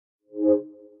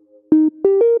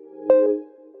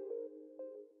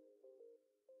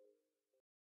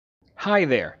Hi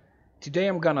there! Today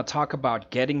I'm gonna talk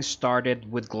about getting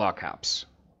started with GlockApps.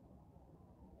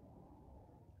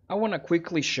 I want to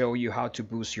quickly show you how to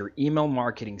boost your email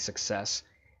marketing success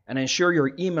and ensure your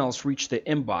emails reach the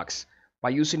inbox by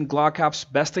using GlockApps'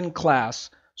 best-in-class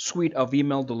suite of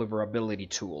email deliverability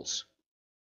tools.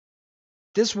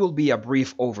 This will be a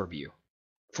brief overview.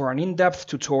 For an in-depth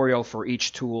tutorial for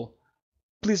each tool,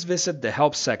 please visit the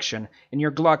Help section in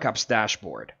your GlockApps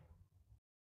dashboard.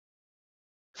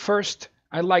 First,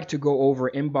 I'd like to go over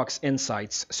Inbox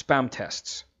Insights spam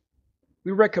tests.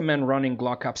 We recommend running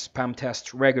GlockApps spam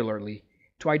tests regularly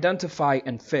to identify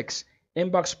and fix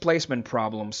inbox placement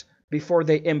problems before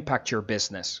they impact your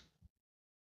business.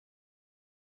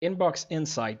 Inbox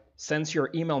Insight sends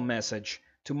your email message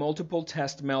to multiple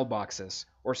test mailboxes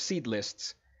or seed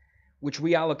lists, which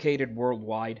we allocated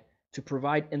worldwide to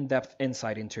provide in-depth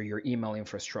insight into your email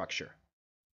infrastructure.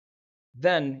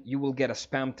 Then you will get a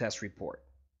spam test report,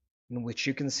 in which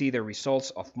you can see the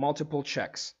results of multiple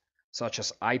checks, such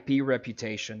as IP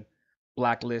reputation,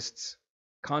 blacklists,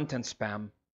 content spam,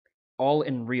 all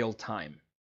in real time.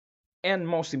 And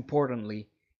most importantly,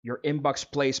 your inbox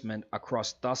placement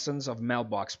across dozens of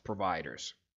mailbox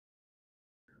providers.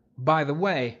 By the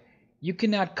way, you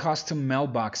can add custom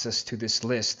mailboxes to this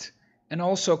list and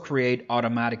also create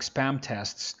automatic spam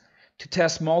tests to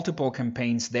test multiple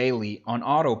campaigns daily on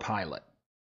autopilot.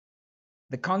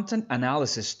 The content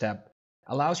analysis step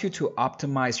allows you to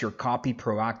optimize your copy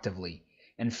proactively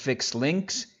and fix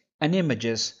links and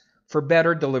images for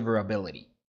better deliverability.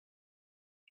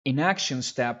 In action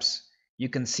steps, you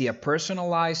can see a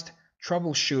personalized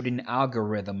troubleshooting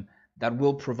algorithm that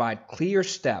will provide clear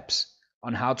steps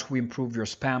on how to improve your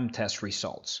spam test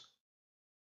results.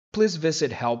 Please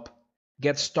visit Help,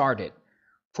 Get Started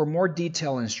for more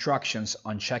detailed instructions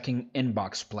on checking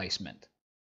inbox placement.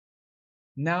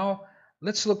 Now,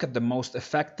 let's look at the most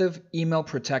effective email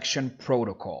protection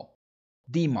protocol,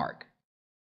 DMARC.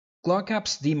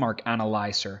 GlockApps DMARC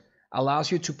Analyzer allows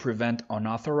you to prevent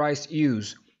unauthorized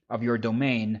use of your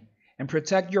domain and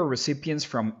protect your recipients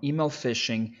from email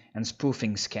phishing and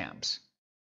spoofing scams.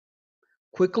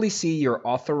 Quickly see your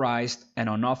authorized and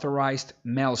unauthorized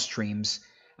mail streams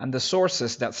and the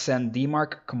sources that send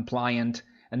DMARC compliant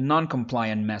and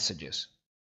non-compliant messages.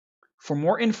 For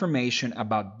more information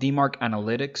about DMARC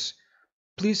Analytics,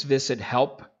 please visit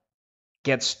Help,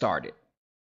 Get Started.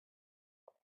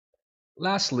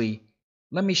 Lastly,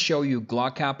 let me show you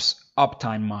GlockApps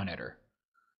Uptime Monitor.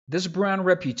 This brand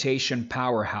reputation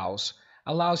powerhouse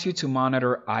allows you to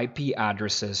monitor IP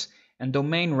addresses and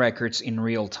domain records in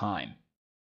real time.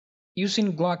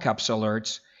 Using GlockApps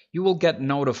alerts, you will get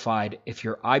notified if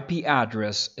your IP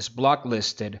address is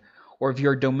blacklisted or if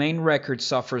your domain record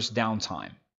suffers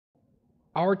downtime.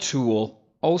 Our tool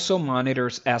also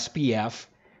monitors SPF,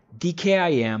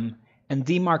 DKIM, and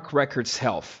DMARC records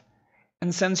health,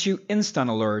 and sends you instant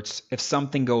alerts if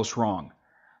something goes wrong,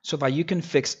 so that you can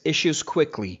fix issues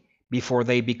quickly before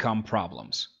they become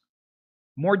problems.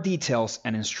 More details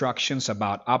and instructions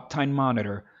about Uptime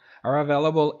Monitor are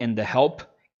available in the Help,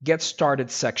 Get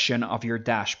Started section of your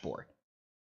dashboard.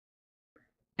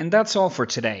 And that's all for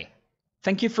today.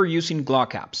 Thank you for using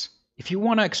GlockApps. If you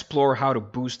want to explore how to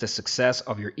boost the success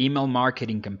of your email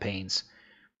marketing campaigns,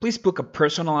 please book a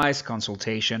personalized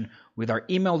consultation with our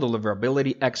email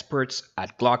deliverability experts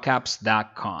at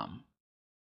GlockApps.com.